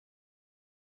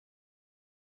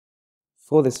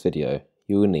For this video,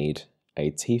 you will need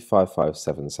a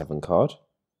T5577 card,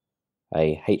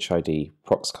 a HID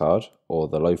prox card or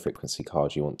the low frequency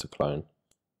card you want to clone,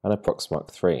 and a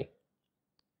Proxmark 3.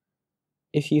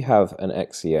 If you have an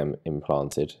xEM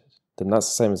implanted, then that's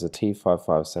the same as a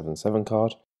T5577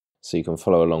 card, so you can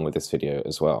follow along with this video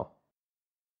as well.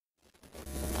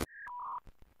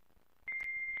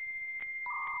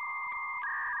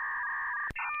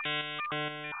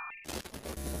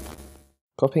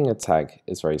 Copying a tag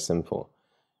is very simple.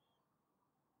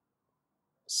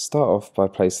 Start off by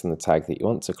placing the tag that you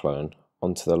want to clone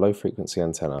onto the low frequency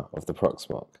antenna of the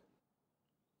Proxmark.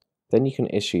 Then you can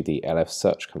issue the lf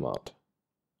search command.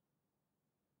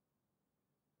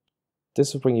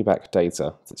 This will bring you back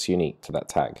data that's unique to that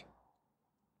tag.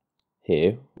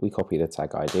 Here we copy the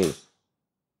tag ID.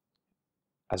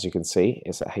 As you can see,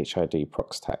 it's a HID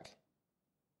prox tag.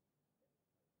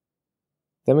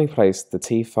 Then we place the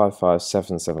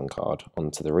T5577 card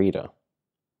onto the reader.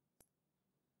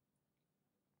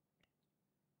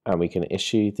 And we can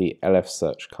issue the lf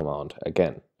search command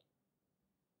again.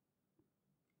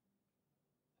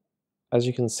 As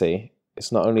you can see,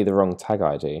 it's not only the wrong tag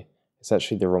ID, it's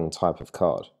actually the wrong type of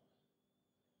card.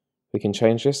 We can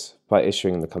change this by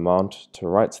issuing the command to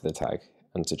write to the tag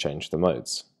and to change the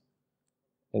modes.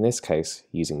 In this case,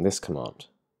 using this command.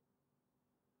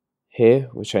 Here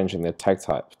we're changing the tag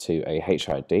type to a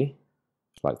HID,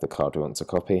 like the card we want to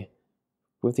copy,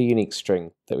 with the unique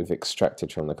string that we've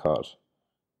extracted from the card.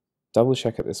 Double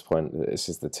check at this point that this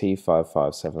is the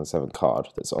T5577 card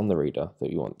that's on the reader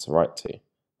that you want to write to,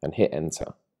 and hit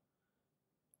enter.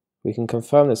 We can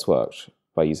confirm this worked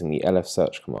by using the lf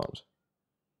search command.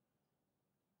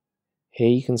 Here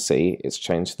you can see it's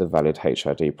changed to the valid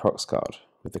HID prox card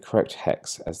with the correct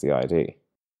hex as the ID.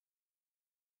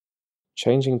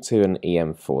 Changing to an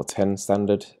EM410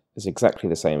 standard is exactly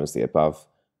the same as the above,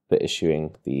 but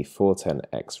issuing the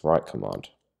 410x write command.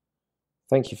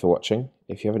 Thank you for watching.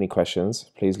 If you have any questions,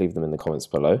 please leave them in the comments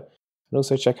below, and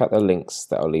also check out the links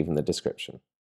that I'll leave in the description.